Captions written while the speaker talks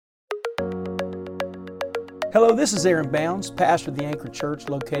Hello, this is Aaron Bounds, pastor of the Anchor Church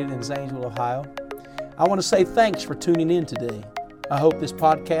located in Zanesville, Ohio. I want to say thanks for tuning in today. I hope this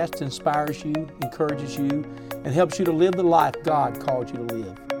podcast inspires you, encourages you, and helps you to live the life God called you to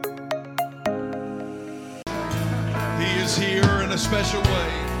live. He is here in a special way.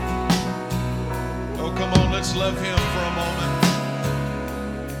 Oh, come on, let's love Him for a moment.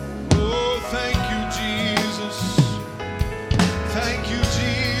 Oh, thank you, Jesus. Thank you,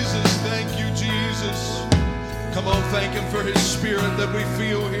 Jesus. Thank you, Jesus. Come on, thank Him for His Spirit that we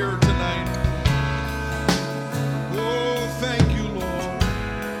feel here tonight. Oh, thank you, Lord.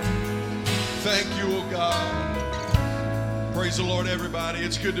 Thank you, oh God. Praise the Lord, everybody.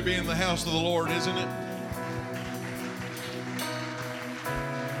 It's good to be in the house of the Lord, isn't it?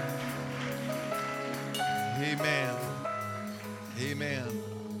 Amen. Amen.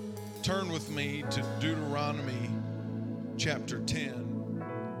 Turn with me to Deuteronomy chapter 10.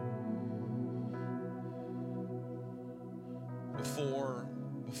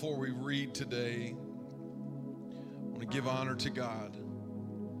 Before we read today, I want to give honor to God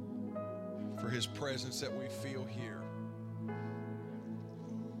for His presence that we feel here.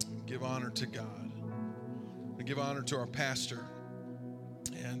 Give honor to God. And give honor to our pastor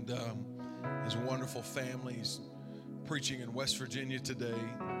and his wonderful families preaching in West Virginia today.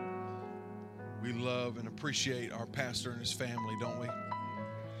 We love and appreciate our pastor and his family, don't we?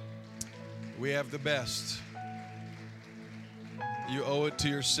 We have the best. You owe it to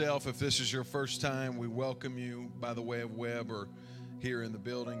yourself. If this is your first time, we welcome you by the way of web or here in the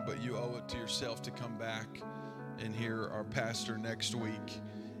building, but you owe it to yourself to come back and hear our pastor next week.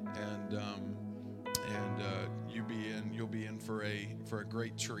 And you'll be in for a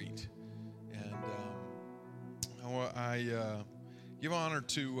great treat. And I give honor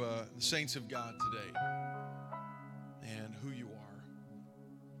to the saints of God today and who you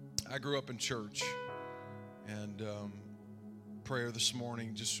are. I grew up in church, and prayer this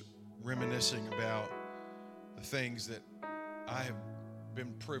morning, just reminiscing about the things that I have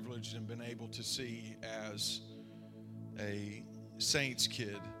been privileged and been able to see as a saints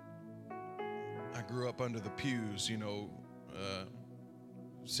kid. I grew up under the pews,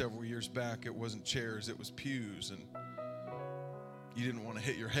 several years back. It wasn't chairs, it was pews, and you didn't want to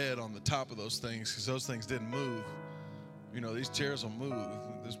hit your head on the top of those things because those things didn't move. These chairs will move.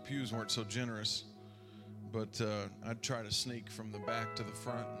 Those pews weren't so generous. But I'd try to sneak from the back to the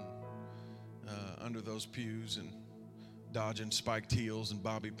front and under those pews and dodging spiked heels and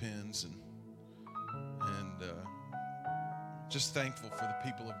bobby pins and just thankful for the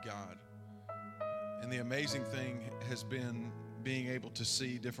people of God. And the amazing thing has been being able to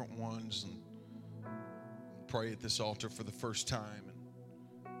see different ones and pray at this altar for the first time, and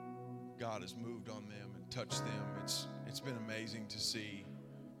God has moved on them and touched them. It's been amazing to see.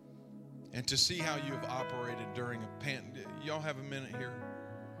 And to see how you have operated during a pandemic. Y'all have a minute here?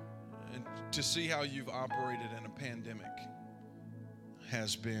 And to see how you've operated in a pandemic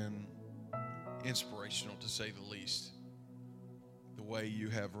has been inspirational, to say the least. The way you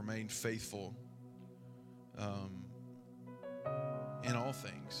have remained faithful in all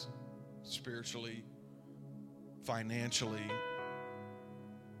things, spiritually, financially,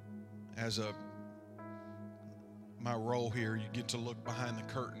 my role here, you get to look behind the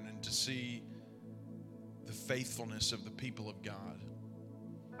curtain and to see the faithfulness of the people of God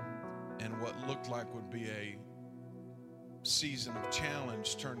and what looked like would be a season of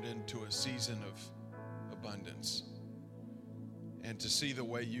challenge turned into a season of abundance. And to see the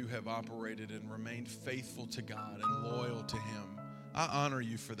way you have operated and remained faithful to God and loyal to Him. I honor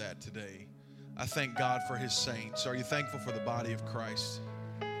you for that today. I thank God for His saints. Are you thankful for the body of Christ?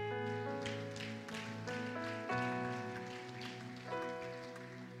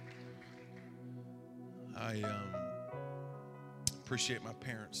 I appreciate my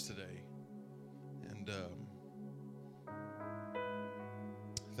parents today, and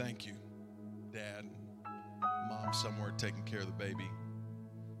thank you, Dad, Mom somewhere taking care of the baby,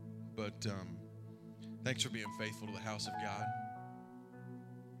 but thanks for being faithful to the house of God.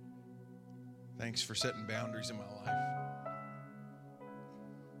 Thanks for setting boundaries in my life.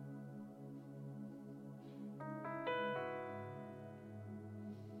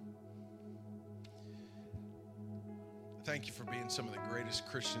 Thank you for being some of the greatest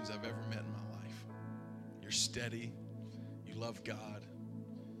Christians I've ever met in my life. You're steady. You love God.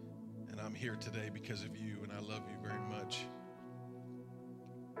 And I'm here today because of you, and I love you very much.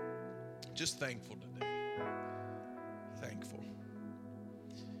 Just thankful today. Thankful.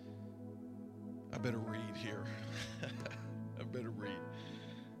 I better read here. I better read.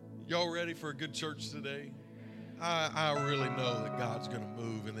 Y'all ready for a good church today? I really know that God's going to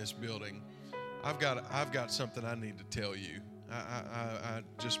move in this building. I've got something I need to tell you. I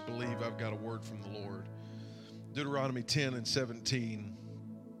just believe I've got a word from the Lord. Deuteronomy 10 and 17.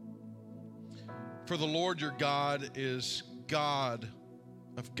 For the Lord your God is God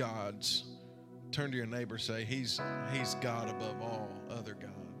of gods. Turn to your neighbor, say, He's God above all other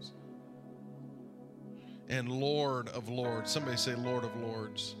gods. And Lord of lords. Somebody say Lord of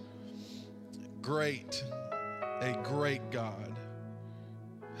lords. Great, a great God.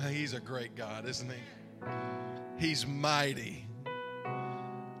 He's a great God, isn't He? He's mighty.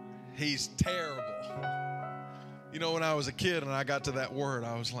 He's terrible. You know, when I was a kid and I got to that word,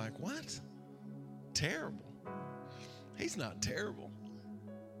 I was like, what? Terrible. He's not terrible.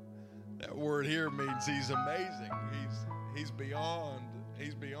 That word here means He's amazing. He's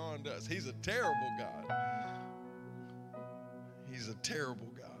beyond us. He's a terrible God. He's a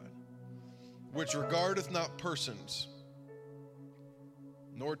terrible God, which regardeth not persons,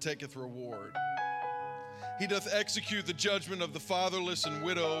 nor taketh reward. He doth execute the judgment of the fatherless and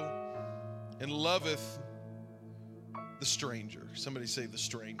widow, and loveth the stranger. Somebody say the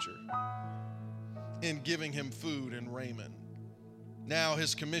stranger. In giving him food and raiment. Now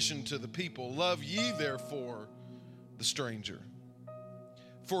His commission to the people, love ye therefore the stranger.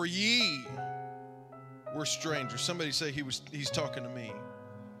 For ye were strangers. Somebody say he's talking to me.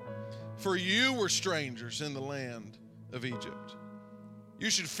 For you were strangers in the land of Egypt. You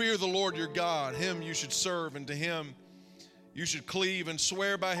should fear the Lord your God. Him you should serve, and to Him you should cleave and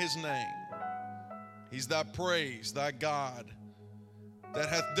swear by His name. He's thy praise, thy God, that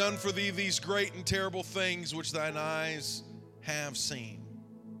hath done for thee these great and terrible things which thine eyes have seen.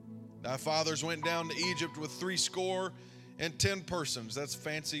 Thy fathers went down to Egypt with 70 persons. That's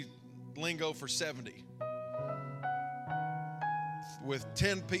fancy lingo for 70. With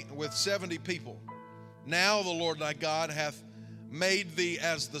 70 people. Now the Lord thy God hath made thee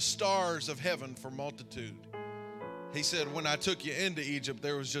as the stars of heaven for multitude. He said, when I took you into Egypt,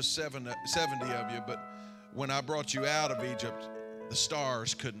 there was just 70 of you, but when I brought you out of Egypt, the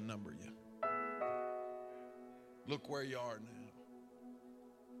stars couldn't number you. Look where you are now.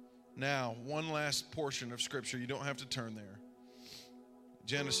 Now, one last portion of Scripture. You don't have to turn there.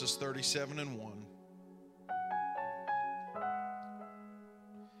 Genesis 37 and 1.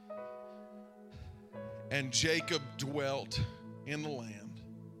 And Jacob dwelt in the land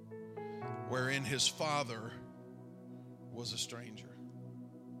wherein his father was a stranger.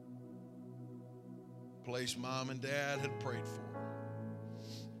 Place mom and dad had prayed for.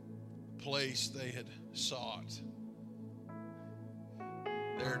 Place they had sought.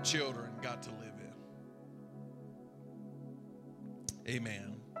 Their children got to live in.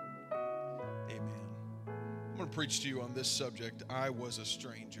 Amen. Amen. I'm going to preach to you on this subject. I was a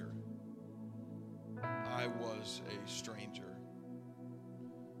stranger. I was a stranger.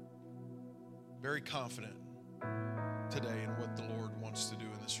 Very confident today in what the Lord wants to do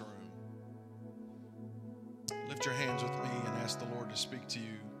in this room. Lift your hands with me and ask the Lord to speak to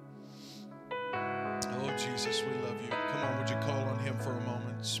you. Oh, Jesus, we love you. Come on, would you call on Him for a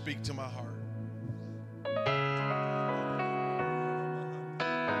moment? Speak to my heart.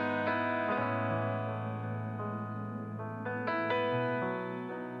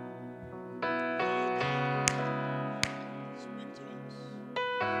 Speak to us.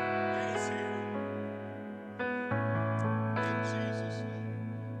 He is here. In Jesus'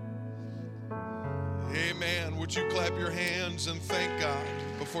 name. Amen. Would you clap your hands and thank God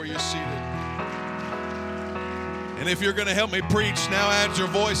before you're seated? And if you're going to help me preach, now add your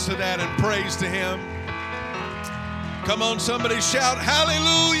voice to that and praise to Him. Come on, somebody shout,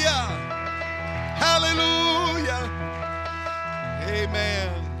 hallelujah! Hallelujah!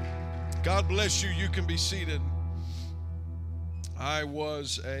 Amen. God bless you. You can be seated. I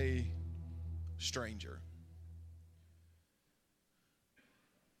was a stranger.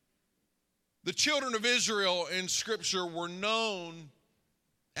 The children of Israel in Scripture were known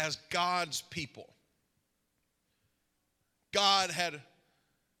as God's people. God had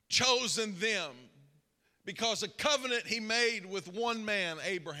chosen them because a covenant He made with one man,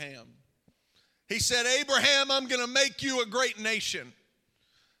 Abraham. He said, Abraham, I'm going to make you a great nation.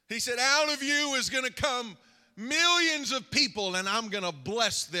 He said, out of you is going to come millions of people, and I'm going to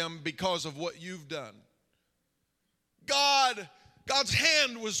bless them because of what you've done. God's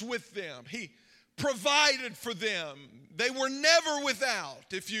hand was with them. He provided for them. They were never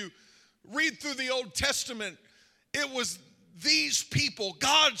without. If you read through the Old Testament, it was these people,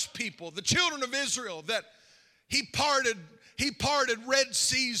 God's people, the children of Israel, that He parted Red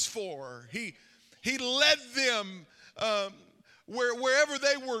Seas for. He led them wherever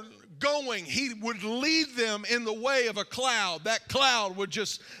they were going, he would lead them in the way of a cloud. That cloud would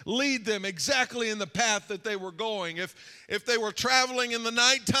just lead them exactly in the path that they were going. If they were traveling in the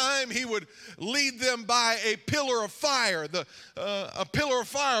nighttime, he would lead them by a pillar of fire. A pillar of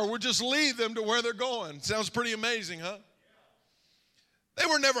fire would just lead them to where they're going. Sounds pretty amazing, huh? They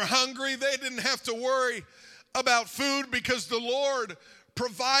were never hungry. They didn't have to worry about food because the Lord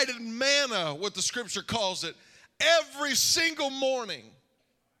provided manna, what the scripture calls it, every single morning.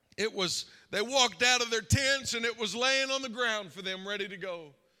 They walked out of their tents and it was laying on the ground for them, ready to go.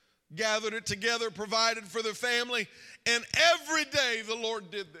 Gathered it together, provided for their family, and every day the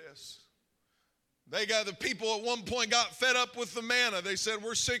Lord did this. The people at one point got fed up with the manna. They said,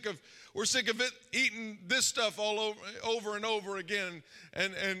 we're sick of it eating this stuff all over and over again.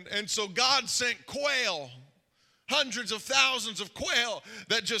 And so God sent quail, hundreds of thousands of quail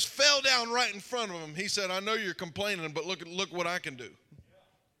that just fell down right in front of them. He said, I know you're complaining, but look what I can do.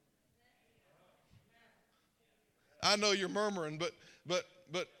 I know you're murmuring, but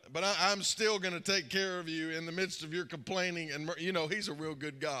I'm still going to take care of you in the midst of your complaining. And he's a real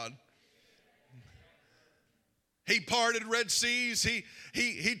good God. He parted Red Seas.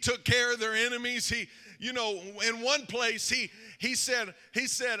 He took care of their enemies. In one place he said,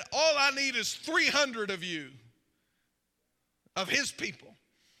 all I need is 300 of you, of his people.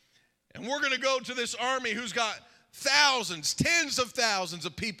 And we're going to go to this army who's got thousands, tens of thousands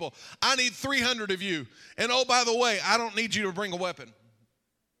of people. I need 300 of you. And oh, by the way, I don't need you to bring a weapon.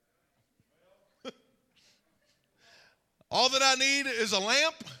 All that I need is a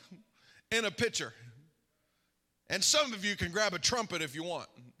lamp and a pitcher. And some of you can grab a trumpet if you want.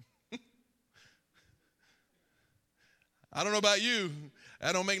 I don't know about you.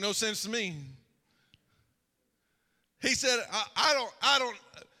 That don't make no sense to me. He said,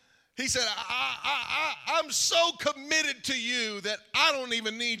 He said, I'm so committed to you that I don't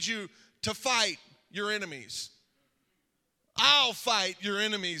even need you to fight your enemies. I'll fight your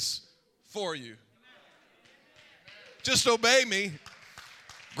enemies for you. Just obey me.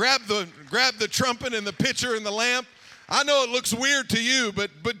 Grab the trumpet and the pitcher and the lamp. I know it looks weird to you,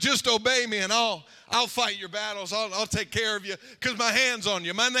 but just obey me and I'll fight your battles. I'll take care of you because my hand's on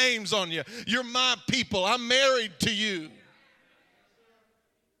you. My name's on you. You're my people. I'm married to you.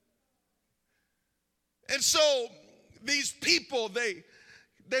 And so these people, they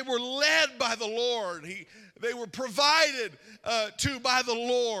were led by the Lord. They were provided to by the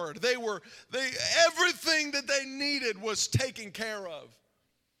Lord. Everything that they needed was taken care of.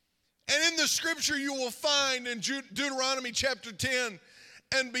 And in the scripture you will find in Deuteronomy chapter 10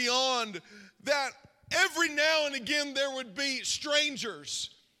 and beyond that every now and again there would be strangers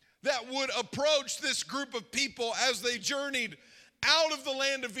that would approach this group of people as they journeyed out of the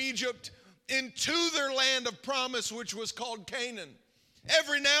land of Egypt into their land of promise, which was called Canaan.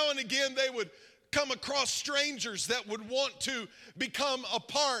 Every now and again, they would come across strangers that would want to become a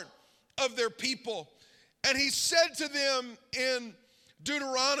part of their people. And he said to them in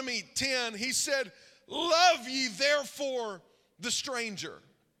Deuteronomy 10, he said, love ye therefore the stranger.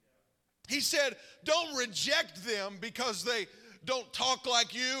 He said, don't reject them because they don't talk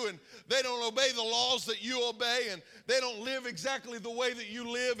like you and they don't obey the laws that you obey and they don't live exactly the way that you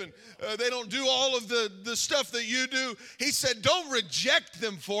live and they don't do all of the stuff that you do. He said, don't reject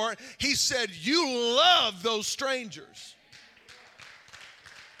them for it. He said, you love those strangers.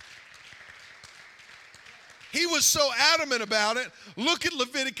 He was so adamant about it. Look at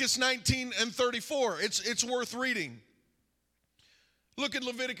Leviticus 19 and 34. It's worth reading. Look at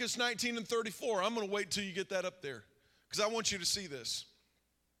Leviticus 19 and 34. I'm going to wait till you get that up there because I want you to see this.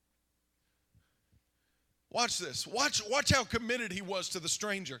 Watch this. Watch how committed he was to the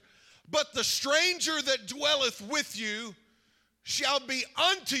stranger. But the stranger that dwelleth with you shall be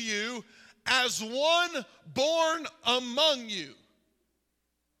unto you as one born among you.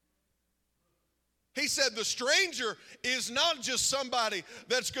 He said the stranger is not just somebody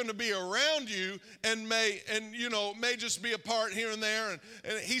that's going to be around you and may just be a part here and there.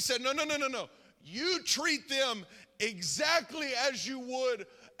 And he said, no. You treat them exactly as you would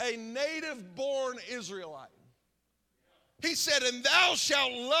a native-born Israelite. He said, and thou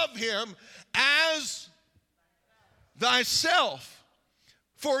shalt love him as thyself.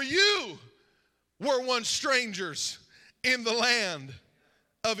 For you were once strangers in the land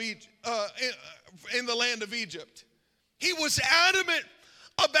of Egypt. He was adamant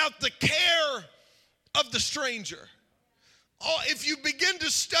about the care of the stranger. If you begin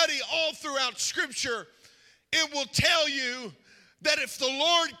to study all throughout Scripture, it will tell you that if the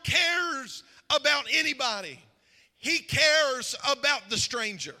Lord cares about anybody, he cares about the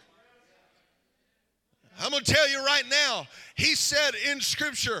stranger. I'm going to tell you right now, he said in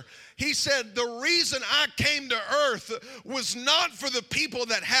Scripture, he said, the reason I came to earth was not for the people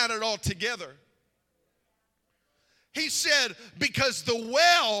that had it all together. He said, because the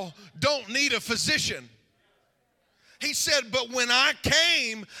well don't need a physician. He said, but when I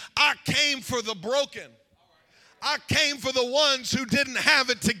came for the broken. I came for the ones who didn't have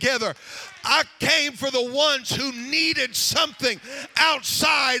it together. I came for the ones who needed something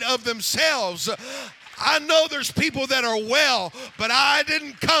outside of themselves. I know there's people that are well, but I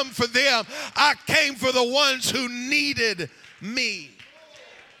didn't come for them. I came for the ones who needed me.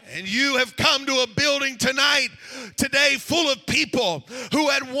 And you have come to a building today full of people who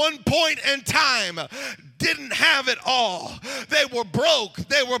at one point in time didn't have it all. They were broke,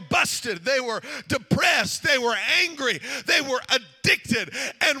 they were busted, they were depressed, they were angry, they were addicted.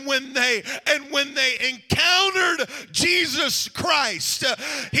 And when they encountered Jesus Christ,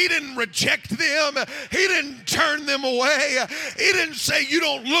 he didn't reject them, he didn't turn them away, he didn't say you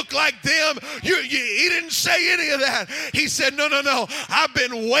don't look like them, he didn't say any of that. He said, no, I've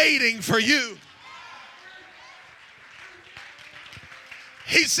been waiting for you.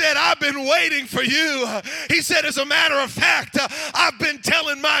 He said, I've been waiting for you. He said, as a matter of fact, I've been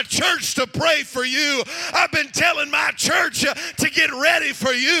telling my church to pray for you. I've been telling my church to get ready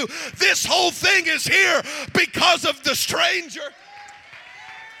for you. This whole thing is here because of the stranger.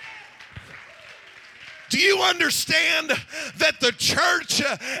 Do you understand that the church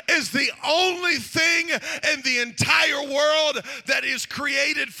is the only thing in the entire world that is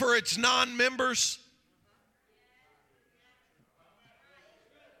created for its non-members?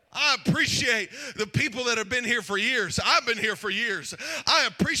 I appreciate the people that have been here for years. I've been here for years. I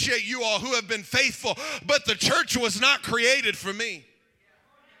appreciate you all who have been faithful, but the church was not created for me.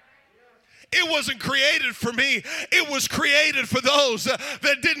 It wasn't created for me. It was created for those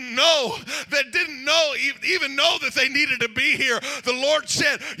that didn't know, even know that they needed to be here. The Lord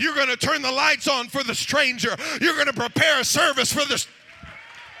said, you're going to turn the lights on for the stranger. You're going to prepare a service for the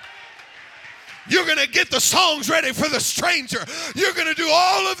You're going to get the songs ready for the stranger. You're going to do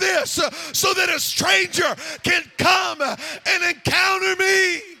all of this so that a stranger can come and encounter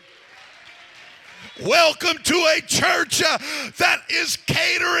me. Welcome to a church that is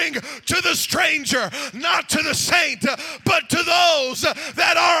catering to the stranger, not to the saint, but to those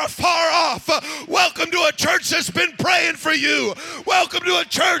that are afar off. Welcome to a church that's been praying for you. Welcome to a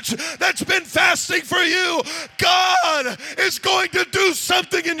church that's been fasting for you. God is going to do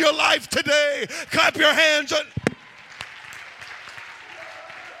something in your life today. Clap your hands.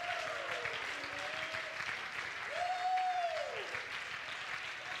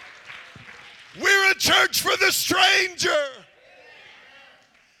 We're a church for the stranger.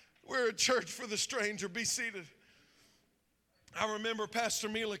 We're a church for the stranger. Be seated. I remember Pastor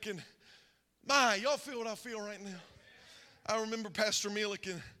Mielik and y'all feel what I feel right now. I remember Pastor Mielik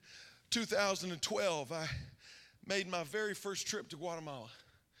in 2012. I made my very first trip to Guatemala.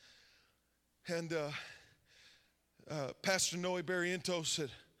 And Pastor Noe Barrientos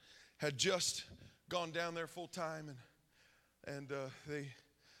had just gone down there full time, and they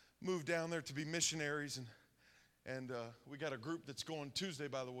moved down there to be missionaries, and we got a group that's going Tuesday,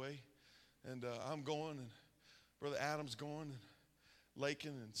 by the way, and I'm going, and Brother Adam's going, and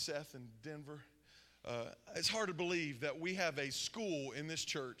Lakin and Seth and Denver. It's hard to believe that we have a school in this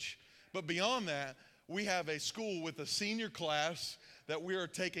church, but beyond that, we have a school with a senior class that we are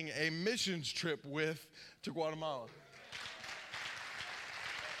taking a missions trip with to Guatemala.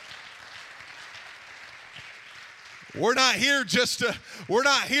 We're not here just to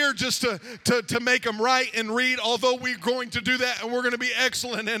make them write and read, although we're going to do that and we're going to be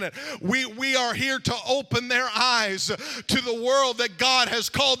excellent in it. We are here to open their eyes to the world that God has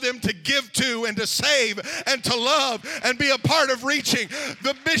called them to give to and to save and to love and be a part of reaching.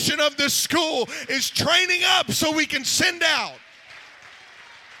 The mission of this school is training up so we can send out.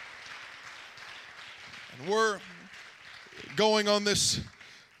 And we're going on this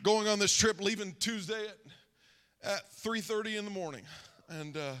trip, leaving Tuesday at 3:30 in the morning,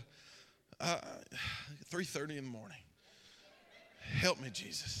 and 3:30 in the morning. Help me,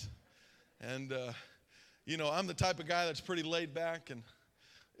 Jesus. And I'm the type of guy that's pretty laid back, and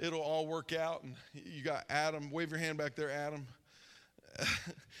it'll all work out. And you got Adam. Wave your hand back there, Adam.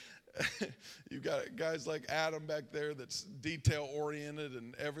 You got guys like Adam back there that's detail oriented,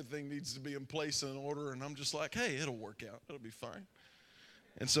 and everything needs to be in place and in order. And I'm just like, hey, it'll work out. It'll be fine.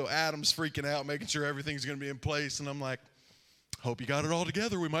 And so Adam's freaking out, making sure everything's going to be in place. And I'm like, hope you got it all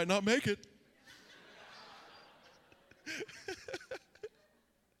together. We might not make it.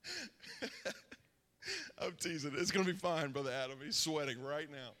 I'm teasing. It's going to be fine, Brother Adam. He's sweating right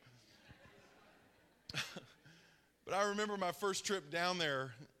now. But I remember my first trip down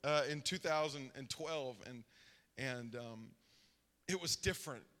there in 2012, and it was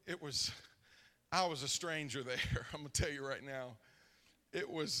different. I was a stranger there. I'm gonna tell you right now, it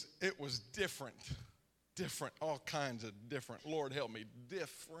was different, all kinds of different. Lord help me,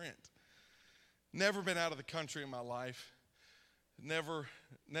 different. Never been out of the country in my life. Never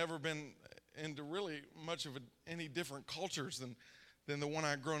been into really much of any different cultures than the one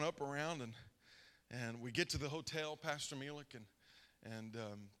I'd grown up around. And we get to the hotel, Pastor Mielek, and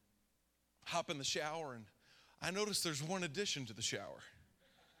hop in the shower, and I noticed there's one addition to the shower,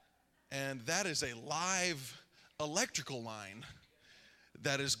 and that is a live electrical line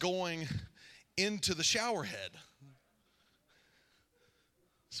that is going into the shower head.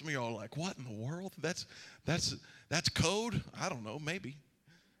 Some of y'all are like, what in the world? That's code? I don't know, maybe.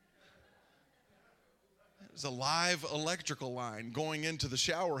 There's a live electrical line going into the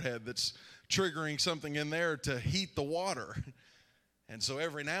shower head that's triggering something in there to heat the water. And so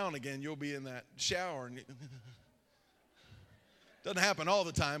every now and again, you'll be in that shower, and doesn't happen all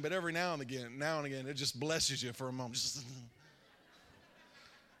the time, but every now and again, it just blesses you for a moment. Just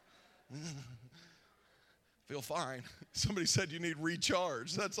feel fine. Somebody said you need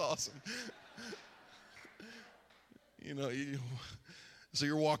recharge. That's awesome. So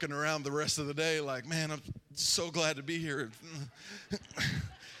you're walking around the rest of the day like, man, I'm so glad to be here.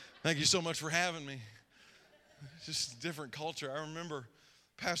 Thank you so much for having me. Just a different culture. I remember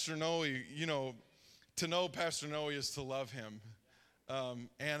Pastor Noe, to know Pastor Noe is to love him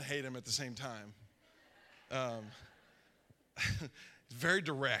and hate him at the same time. Very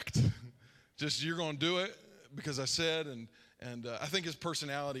direct. Just, you're going to do it because I said, and I think his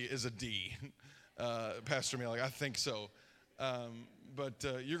personality is a D, Pastor Mielek. I think so. But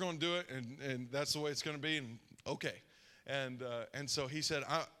you're going to do it, and that's the way it's going to be, and okay. And so he said,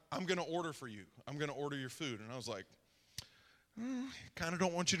 I'm going to order for you. I'm going to order your food. And I was like, kind of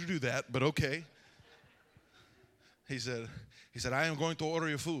don't want you to do that, but okay. He said, I am going to order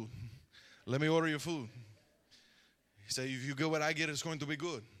your food. Let me order your food. He said, if you get what I get, it's going to be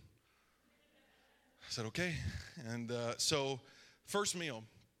good. I said, okay. And so first meal,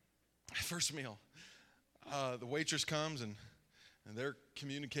 the waitress comes, and they're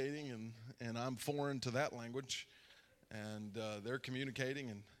communicating, and I'm foreign to that language, and they're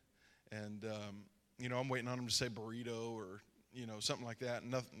communicating, and I'm waiting on them to say burrito or something like that,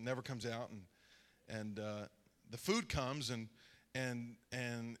 and nothing never comes out, and the food comes, and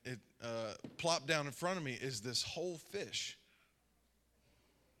it plopped down in front of me is this whole fish.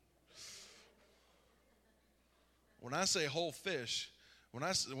 When I say whole fish,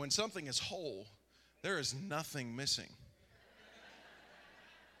 when something is whole, there is nothing missing.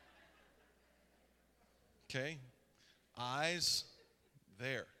 Okay? Eyes,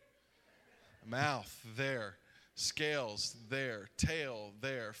 there. Mouth, there. Scales, there. Tail,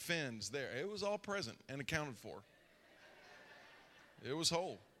 there. Fins, there. It was all present and accounted for. It was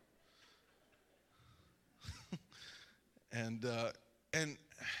whole. And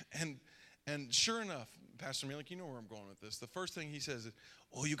sure enough, Pastor Mielek, you know where I'm going with this. The first thing he says is,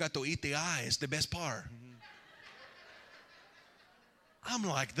 oh, you got to eat the eye. It's the best part. I'm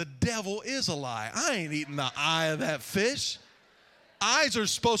like, the devil is a lie. I ain't eating the eye of that fish. Eyes are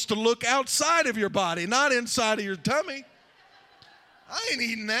supposed to look outside of your body, not inside of your tummy. I ain't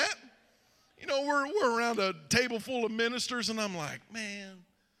eating that. We're around a table full of ministers, and I'm like, man.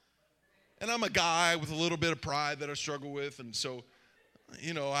 And I'm a guy with a little bit of pride that I struggle with, and so,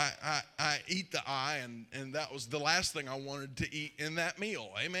 I eat the eye, and that was the last thing I wanted to eat in that meal.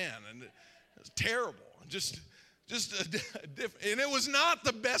 Amen. And it was terrible. Just and it was not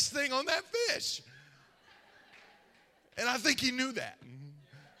the best thing on that fish. And I think he knew that.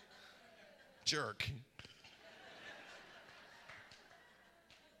 Jerk.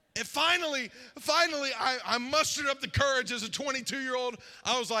 And finally, I mustered up the courage as a 22-year-old.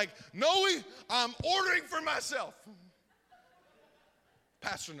 I was like, Noe, I'm ordering for myself.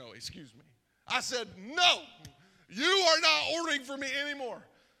 Pastor Noe, excuse me. I said, no, you are not ordering for me anymore.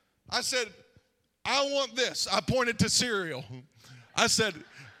 I said, I want this. I pointed to cereal. I said,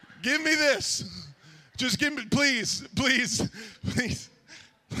 give me this. Just give me, please, for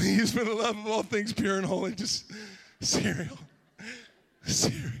the love of all things pure and holy, just cereal.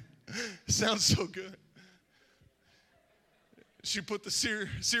 Cereal. It sounds so good. She put the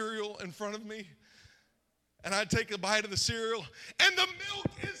cereal in front of me, and I take a bite of the cereal, and the milk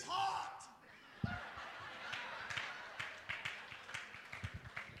is hot.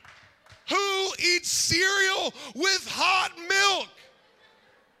 Who eats cereal with hot milk?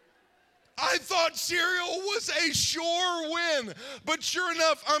 I I thought cereal was a sure win. But sure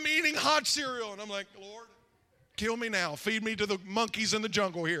enough, I'm eating hot cereal. And I'm like, Lord, kill me now. Feed me to the monkeys in the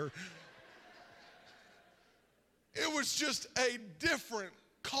jungle here. It was just a different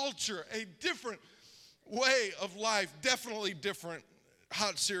culture, a different way of life, definitely different.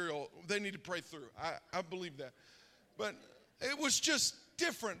 Hot cereal, they need to pray through. I believe that. But it was just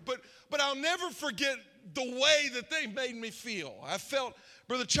different. But I'll never forget the way that they made me feel. I felt,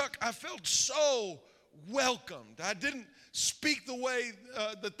 Brother Chuck, I felt so welcomed. I didn't speak the way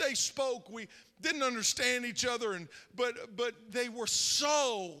that they spoke. We didn't understand each other, but they were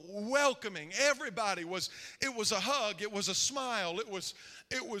so welcoming. Everybody was. It was a hug. It was a smile. It was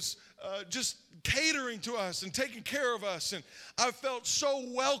just catering to us and taking care of us. And I felt so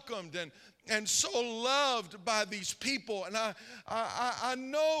welcomed and so loved by these people. And I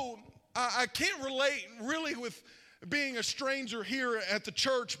know I can't relate really with being a stranger here at the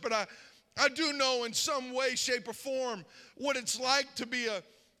church, but I do know in some way, shape, or form what it's like to be a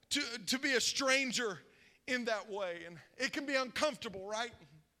stranger in that way. And it can be uncomfortable, right?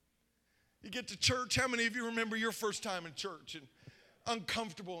 You get to church. How many of you remember your first time in church and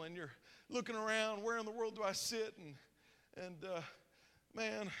uncomfortable, and you're looking around, where in the world do I sit? And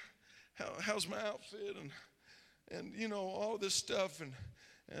man, how's my outfit? And you know, all this stuff. And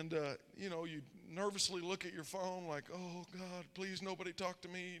you know, you nervously look at your phone like, oh God, please nobody talk to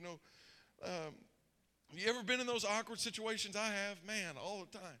me. You know, have you ever been in those awkward situations? I have, man, all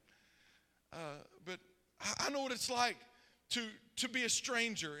the time. But I know what it's like to be a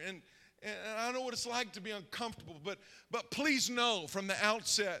stranger, and I know what it's like to be uncomfortable. But please know from the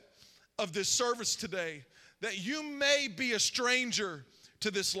outset of this service today that you may be a stranger to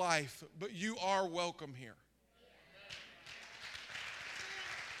this life, but you are welcome here.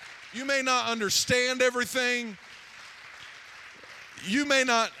 You may not understand everything. You may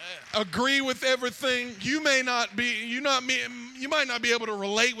not agree with everything. You might not be able to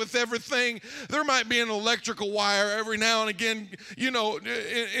relate with everything. There might be an electrical wire every now and again, you know,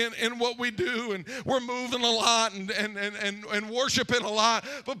 in what we do, and we're moving a lot and worshiping a lot.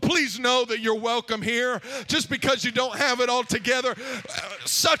 But please know that you're welcome here. Just because you don't have it all together,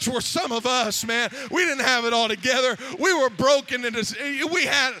 such were some of us, man. We didn't have it all together. We were broken, and we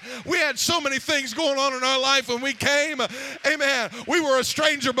had so many things going on in our life when we came. Amen. We were a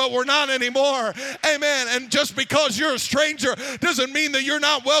stranger, but we're not anymore. Amen. And just because you're a stranger doesn't mean that you're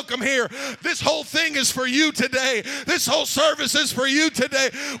not welcome here. This whole thing is for you today. This whole service is for you today.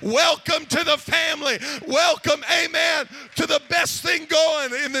 Welcome to the family. Welcome, amen, to the best thing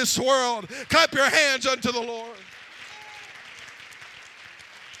going in this world. Clap your hands unto the Lord.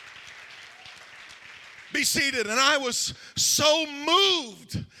 Be seated. And I was so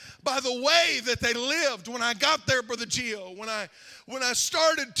moved by the way that they lived when I got there, Brother Gio. When I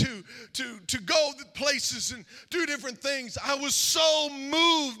started to go places and do different things, I was so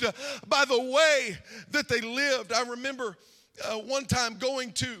moved by the way that they lived. I remember one time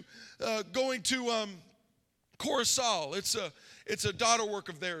going to Coruscant. It's a daughter work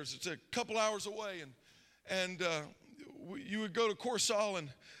of theirs. It's a couple hours away, and you would go to Coruscant, and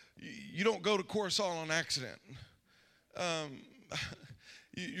you don't go to Coruscant on accident.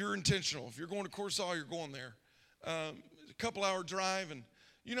 You're intentional. If you're going to Coruscant, you're going there. A couple hour drive, and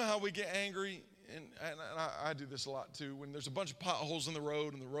you know how we get angry, and I do this a lot too, when there's a bunch of potholes in the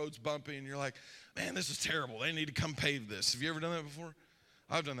road and the road's bumpy, and you're like, man, this is terrible. They need to come pave this. Have you ever done that before?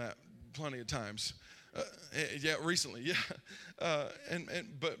 I've done that plenty of times. Yeah, recently, yeah.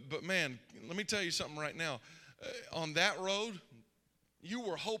 But man, let me tell you something right now. On that road, you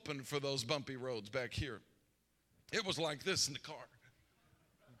were hoping for those bumpy roads back here. It was like this in the car.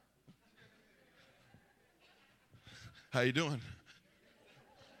 How you doing?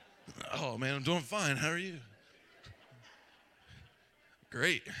 Oh, man, I'm doing fine. How are you?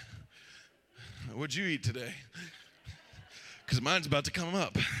 Great. What'd you eat today? Because mine's about to come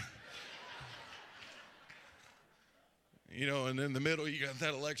up. You know, and in the middle, you got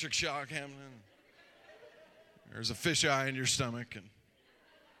that electric shock happening. There's a fisheye in your stomach. And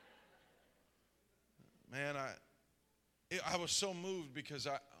man, I was so moved because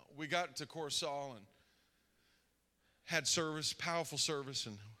we got to Coruscant and had service, powerful service,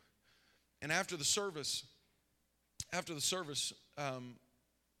 and after the service, I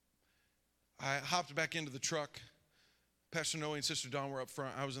hopped back into the truck. Pastor Noe and Sister Dawn were up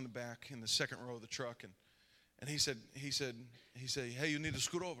front. I was in the back in the second row of the truck, and he said, hey, you need to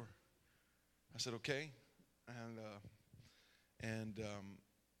scoot over. I said, okay, and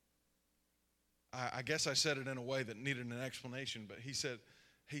I guess I said it in a way that needed an explanation, but he said,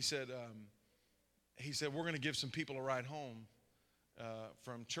 we're going to give some people a ride home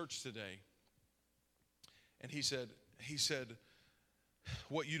from church today And he said,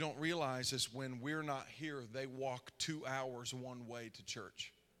 what you don't realize is when we're not here, they walk 2 hours one way to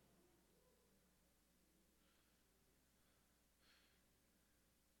church.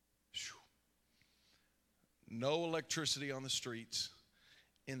 No electricity on the streets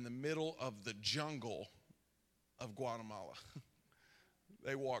in the middle of the jungle of Guatemala.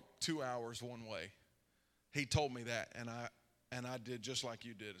 They walk 2 hours one way. He told me that, and I did just like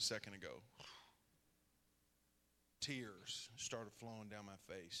you did a second ago. Tears started flowing down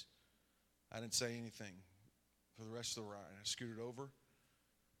my face. I didn't say anything for the rest of the ride. I scooted over,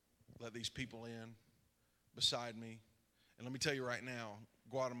 let these people in beside me. And let me tell you right now,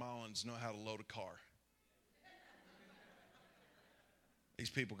 Guatemalans know how to load a car. These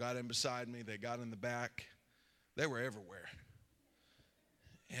people got in beside me. They got in the back. They were everywhere.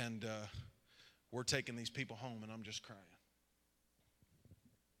 And we're taking these people home, and I'm just crying.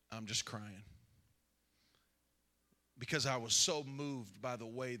 I'm just crying. Because I was so moved by the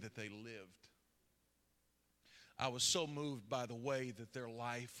way that they lived. I was so moved by the way that their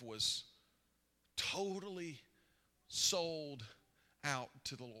life was totally sold out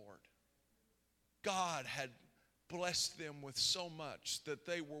to the Lord. God had blessed them with so much that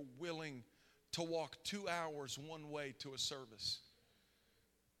they were willing to walk 2 hours one way to a service.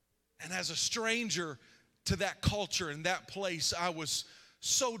 And as a stranger to that culture and that place, I was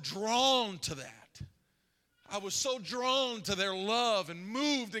so drawn to that. I was so drawn to their love and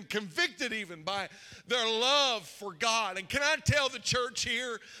moved and convicted even by their love for God. And can I tell the church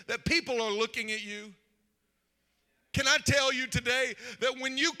here that people are looking at you? Can I tell you today that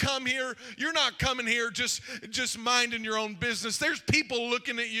when you come here, you're not coming here just minding your own business. There's people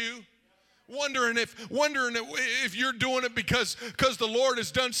looking at you. Wondering if you're doing it because the Lord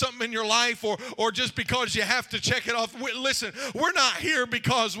has done something in your life or just because you have to check it off. Listen, we're not here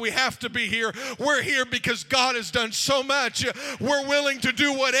because we have to be here. We're here because God has done so much. We're willing to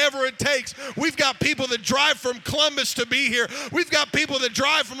do whatever it takes. We've got people that drive from Columbus to be here. We've got people that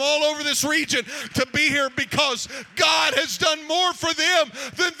drive from all over this region to be here because God has done more for them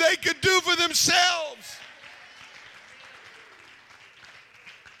than they could do for themselves.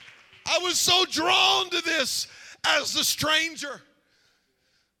 I was so drawn to this as a stranger.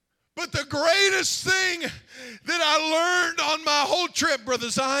 But the greatest thing that I learned on my whole trip, Brother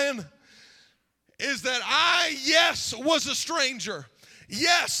Zion, is that I, yes, was a stranger.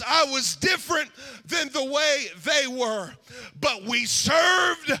 Yes, I was different than the way they were. But we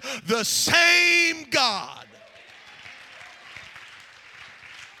served the same God.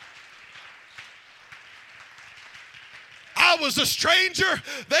 I was a stranger.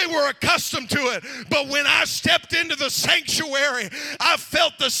 They were accustomed to it. But when I stepped into the sanctuary, I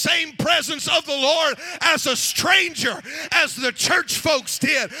felt the same presence of the Lord as a stranger, as the church folks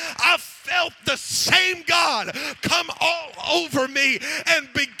did. I felt the same God come all over me and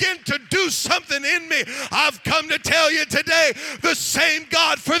begin to do something in me. I've come to tell you today, the same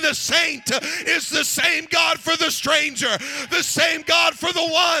God for the saint is the same God for the stranger. The same God for the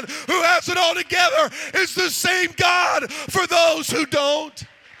one who has it all together is the same God for those who don't.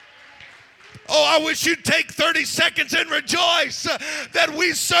 Oh, I wish you'd take 30 seconds and rejoice that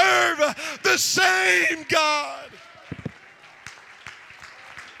we serve the same God.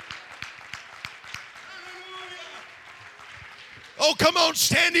 Oh, come on,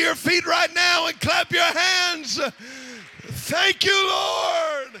 stand to your feet right now and clap your hands. Thank you,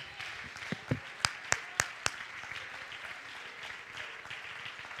 Lord.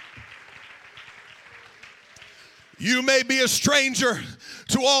 You may be a stranger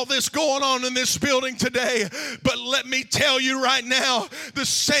to all this going on in this building today, but let me tell you right now, the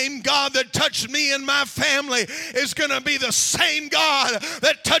same God that touched me and my family is going to be the same God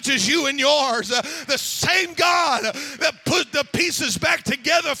that touches you and yours. The same God that put the pieces back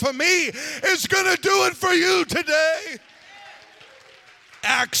together for me is going to do it for you today.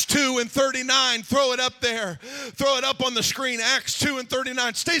 Acts 2:39. Throw it up there. Throw it up on the screen. Acts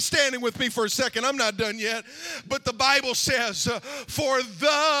 2:39. Stay standing with me for a second. I'm not done yet. But the Bible says, for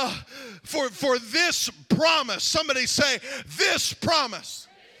this promise. Somebody say, this promise.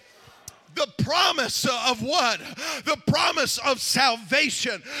 The promise of what? The promise of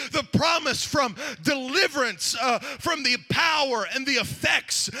salvation. The promise from deliverance from the power and the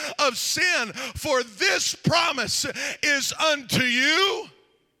effects of sin. For this promise is unto you,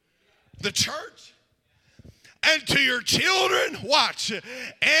 the church, and to your children, watch,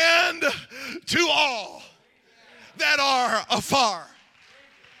 and to all that are afar.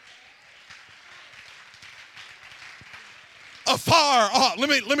 afar off.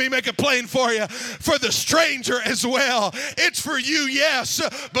 Let me make it plain for you. For the stranger as well. It's for you, yes,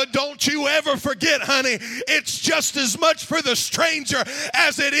 but don't you ever forget, honey, it's just as much for the stranger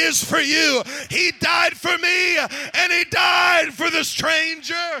as it is for you. He died for me, and he died for the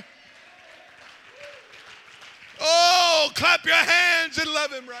stranger. Oh, clap your hands and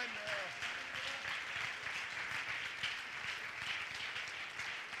love him right now.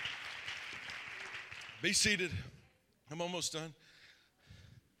 Be seated. I'm almost done.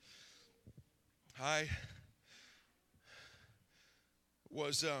 I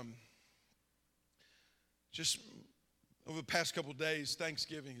was just over the past couple of days,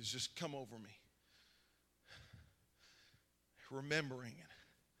 Thanksgiving has just come over me. Remembering and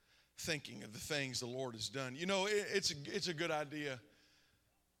thinking of the things the Lord has done. You know, it's a good idea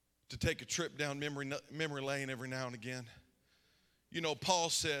to take a trip down memory lane every now and again. You know, Paul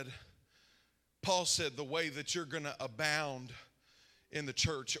said the way that you're going to abound in the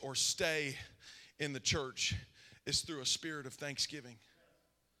church or stay in the church is through a spirit of thanksgiving.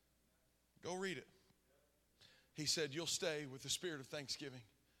 Go read it. He said you'll stay with the spirit of thanksgiving.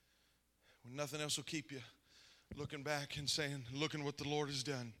 When nothing else will keep you looking back and saying, looking what the Lord has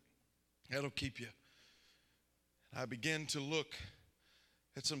done. That'll keep you. I began to look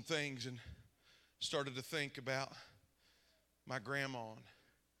at some things and started to think about my grandma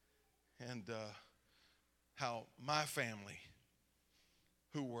and how my family,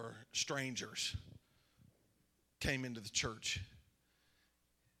 who were strangers, came into the church.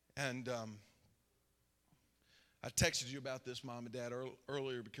 And I texted you about this, Mom and Dad,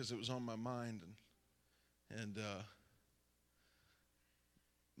 earlier because it was on my mind. And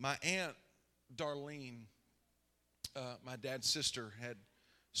my aunt, Darlene, my dad's sister, had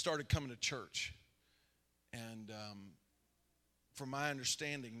started coming to church. And from my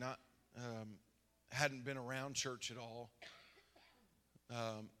understanding, hadn't been around church at all.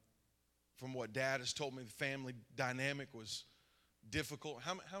 From what Dad has told me, the family dynamic was difficult.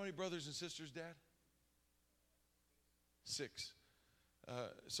 How many brothers and sisters, Dad? 6.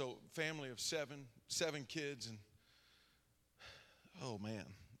 So family of 7 kids, and oh man,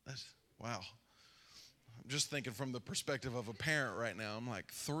 wow. I'm just thinking from the perspective of a parent right now. I'm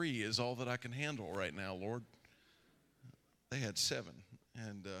like, 3 is all that I can handle right now, Lord. They had 7,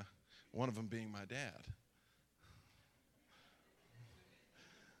 and one of them being my dad.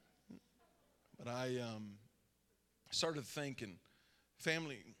 But I started thinking,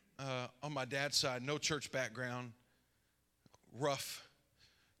 family on my dad's side, no church background, rough,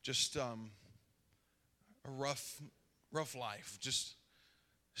 just a rough life. Just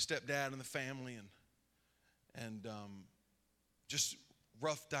stepdad in the family, and just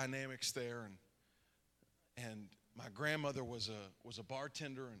rough dynamics there. And my grandmother was a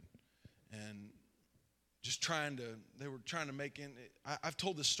bartender, and just they were trying to make in. I've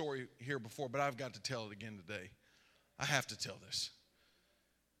told this story here before, but I've got to tell it again today. I have to tell this.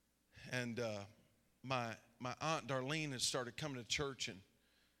 And my aunt Darlene had started coming to church,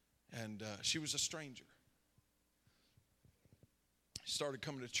 and she was a stranger. She started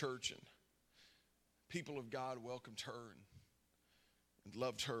coming to church, and people of God welcomed her and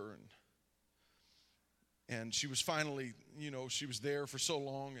loved her, and she was finally, she was there for so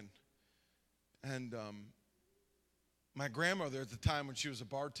long, and my grandmother at the time when she was a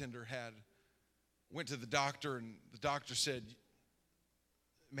bartender went to the doctor, and the doctor said,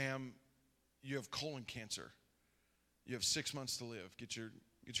 "Ma'am, you have colon cancer. You have 6 months to live. Get your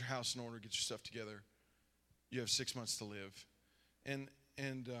house in order, get your stuff together. You have 6 months to live." And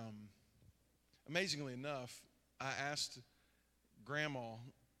amazingly enough, I asked Grandma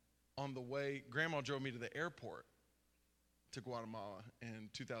on the way. Grandma drove me to the airport to Guatemala in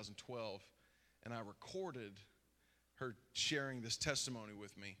 2012, and I recorded her sharing this testimony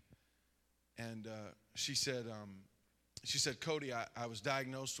with me. And she said, "Cody, I was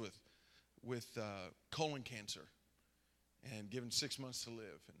diagnosed with colon cancer and given 6 months to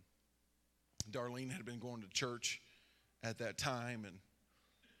live." And Darlene had been going to church at that time,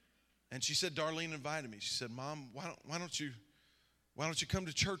 and she said, Darlene invited me. She said, "Mom, why don't you come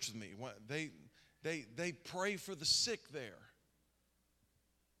to church with me? They pray for the sick there,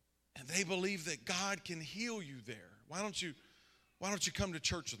 and they believe that God can heal you there. Why don't you come to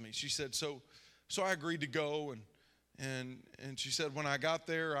church with me?" She said, so I agreed to go, and she said, when I got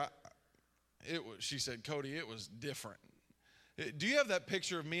there, she said, "Cody, it was different." Do you have that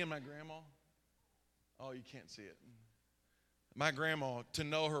picture of me and my grandma? Oh, you can't see it. My grandma, to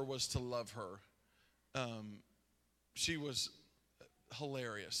know her was to love her. She was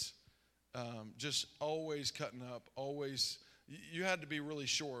hilarious. Just always cutting up, always. You had to be really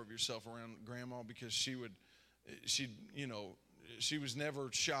sure of yourself around Grandma, because she would she, she was never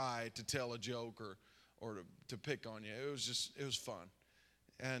shy to tell a joke or to pick on you. It was fun.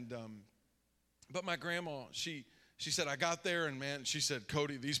 And but my grandma, she said, I got there and man, she said,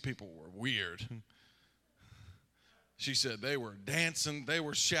 Cody, these people were weird. She said they were dancing, they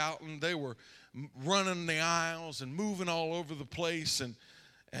were shouting, they were running the aisles and moving all over the place.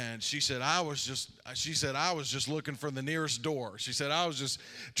 And she said, I was just looking for the nearest door. She said, I was just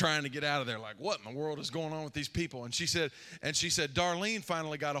trying to get out of there. Like, what in the world is going on with these people? And she said, Darlene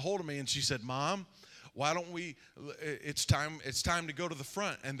finally got a hold of me and she said, Mom, why don't we, it's time to go to the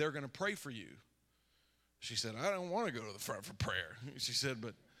front and they're going to pray for you. She said, I don't want to go to the front for prayer. She said,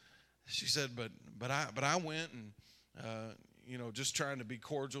 but I went and, just trying to be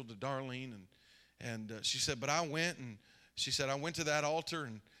cordial to Darlene. And she said, but I went and she said, I went to that altar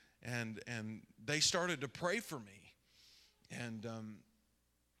and they started to pray for me. And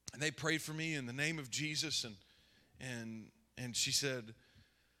they prayed for me in the name of Jesus. And she said,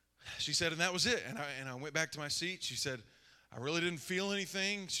 and that was it. And I went back to my seat. She said, I really didn't feel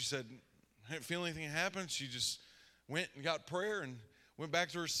anything. She said, I didn't feel anything happen. She just went and got prayer and went back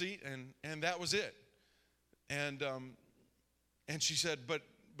to her seat, and that was it. And she said, but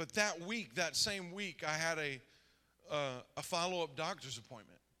that same week, I had a follow-up doctor's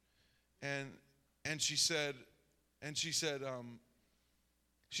appointment, and she said, I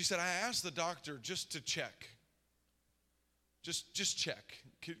asked the doctor just to check, just check.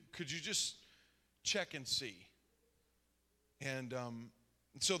 Could you just check and see? And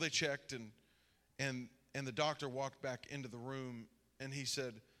so they checked, and the doctor walked back into the room, and he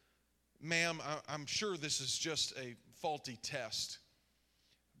said, ma'am, I'm sure this is just a faulty test,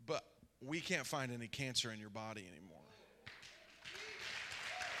 but we can't find any cancer in your body anymore.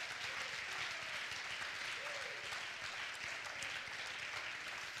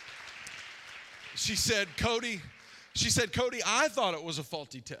 She said, Cody, I thought it was a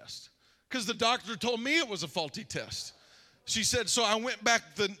faulty test because the doctor told me it was a faulty test. She said, so I went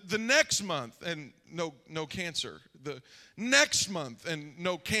back the next month and no cancer. The next month and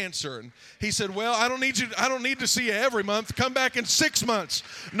no cancer. And he said, well, I don't need to see you every month. Come back in 6 months,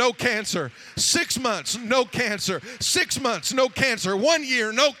 no cancer. 6 months, no cancer. 6 months, no cancer. 1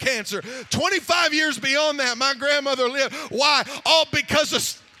 year, no cancer. 25 years beyond that, my grandmother lived. Why? All because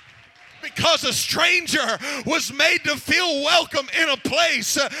a stranger was made to feel welcome in a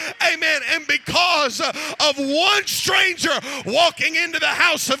place. Amen. And because of one stranger walking into the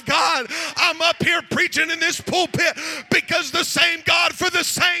house of God, I'm up here preaching in this pulpit because the same God for the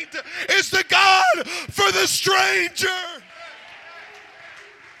saint is the God for the stranger.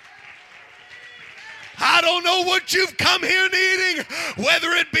 I don't know what you've come here needing, whether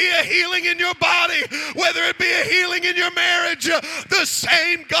it be a healing in your body, whether it be a healing in your marriage. The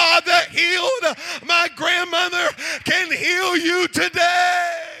same God that healed my grandmother can heal you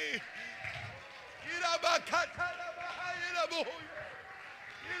today.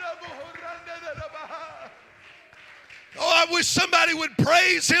 Oh, I wish somebody would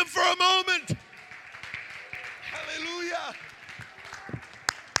praise him for a moment. Hallelujah.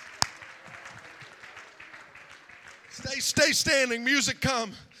 Stay standing. Music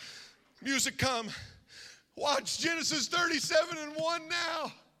come. Music come. Watch Genesis 37:1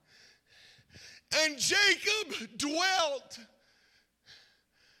 now. And Jacob dwelt.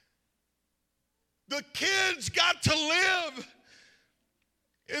 The kids got to live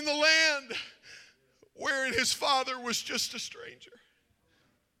in the land wherein his father was just a stranger.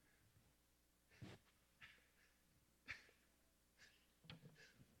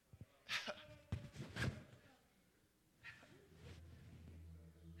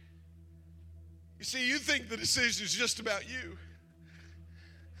 You see, you think the decision is just about you.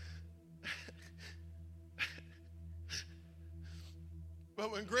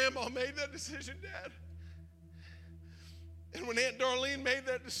 But when Grandma made that decision, Dad, and when Aunt Darlene made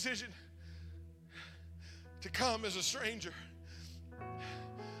that decision to come as a stranger,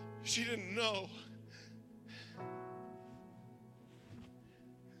 she didn't know.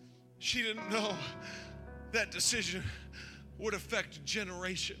 She didn't know that decision would affect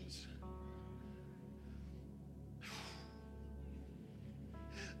generations.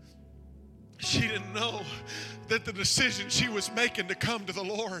 She didn't know that the decision she was making to come to the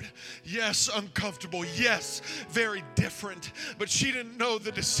Lord, yes, uncomfortable, yes, very different, but she didn't know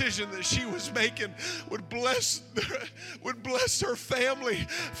the decision that she was making would bless her family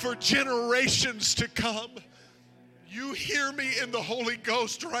for generations to come. You hear me in the Holy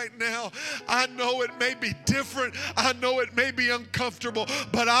Ghost right now. I know it may be different. I know it may be uncomfortable,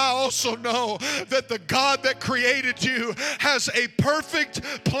 but I also know that the God that created you has a perfect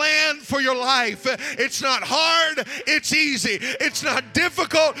plan for your life. It's not hard, it's easy. It's not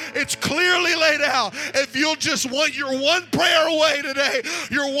difficult, it's clearly laid out. If you'll just want your one prayer away today,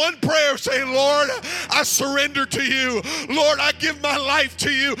 your one prayer saying, Lord, I surrender to you. Lord, I give my life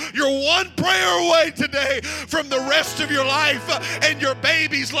to you. You're one prayer away today from the rest of your life and your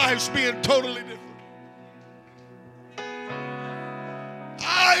baby's lives being totally different.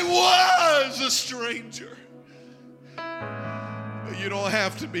 I was a stranger, but you don't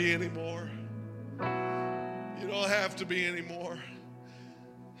have to be anymore. You don't have to be anymore.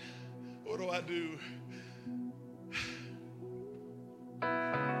 What do I do?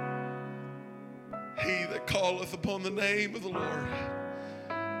 He that calleth upon the name of the Lord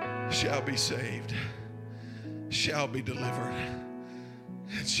shall be saved, shall be delivered,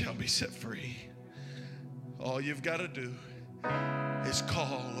 and shall be set free. All you've got to do is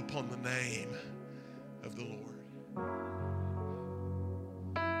call upon the name of the Lord.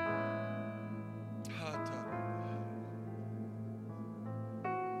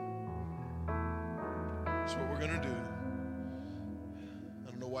 That's what we're going to do. I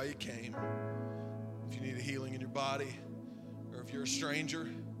don't know why you came. If you need a healing in your body, or if you're a stranger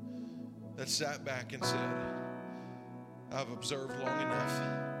that sat back and said, I've observed long enough.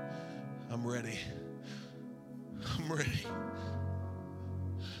 I'm ready. I'm ready.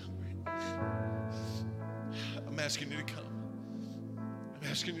 I'm asking you to come. I'm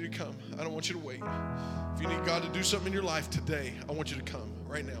asking you to come. I don't want you to wait. If you need God to do something in your life today, I want you to come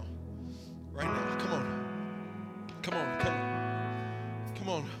right now. Right now. Come on. Come on. Come on. Come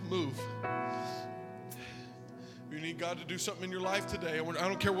on. Move. If you need God to do something in your life today, I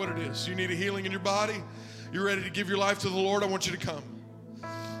don't care what it is. You need a healing in your body. You're ready to give your life to the Lord. I want you to come.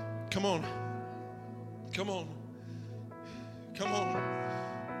 Come on. Come on. Come on.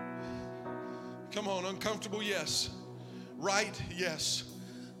 Come on. Uncomfortable, yes. Right, yes.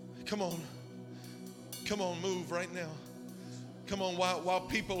 Come on. Come on, move right now. Come on, while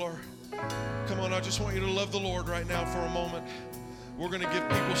people are, come on, I just want you to love the Lord right now for a moment. We're going to give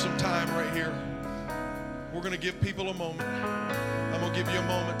people some time right here. We're going to give people a moment. I'm going to give you a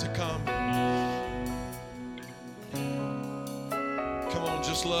moment to come. Come on,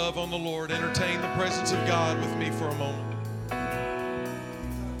 just love on the Lord. Entertain the presence of God with me for a moment.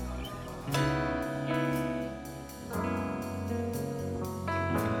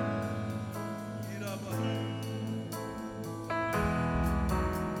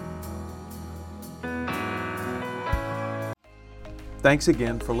 Thanks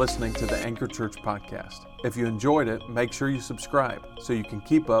again for listening to the Anchor Church podcast. If you enjoyed it, make sure you subscribe so you can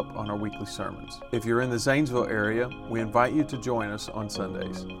keep up on our weekly sermons. If you're in the Zanesville area, we invite you to join us on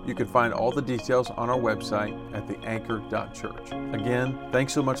Sundays. You can find all the details on our website at theanchor.church. Again,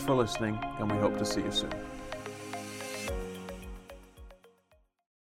 thanks so much for listening, and we hope to see you soon.